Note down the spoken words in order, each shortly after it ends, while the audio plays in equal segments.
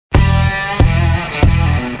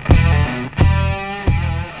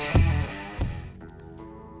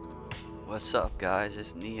What's up, guys?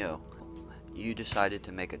 It's Neo. You decided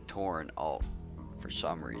to make a torrent alt for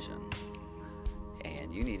some reason,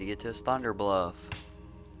 and you need to get to Thunderbluff.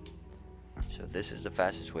 So this is the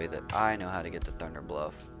fastest way that I know how to get to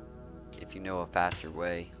Thunderbluff. If you know a faster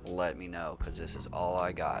way, let me know, because this is all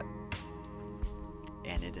I got.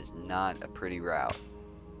 And it is not a pretty route.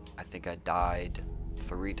 I think I died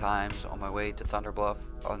 3 times on my way to Thunderbluff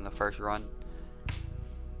on the first run.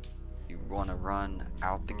 You want to run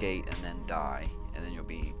out the gate and then die, and then you'll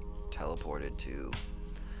be teleported to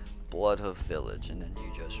Bloodhoof Village, and then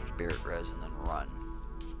you just spirit res and then run.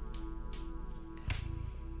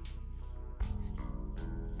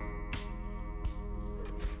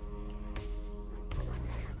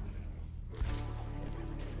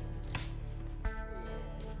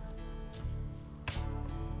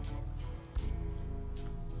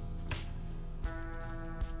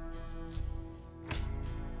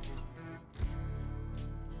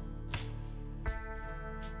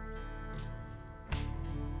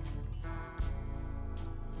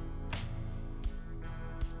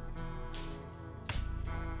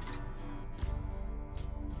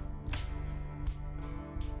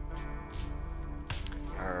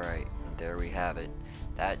 Alright, there we have it.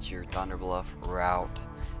 That's your Thunderbluff route.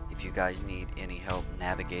 If you guys need any help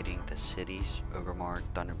navigating the cities, Ogremark,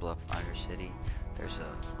 Thunderbluff, Undercity, there's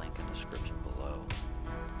a link in the description below.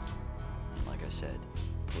 And like I said,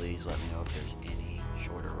 please let me know if there's any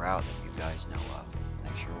shorter route that you guys know of.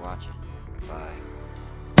 Thanks for watching. Bye.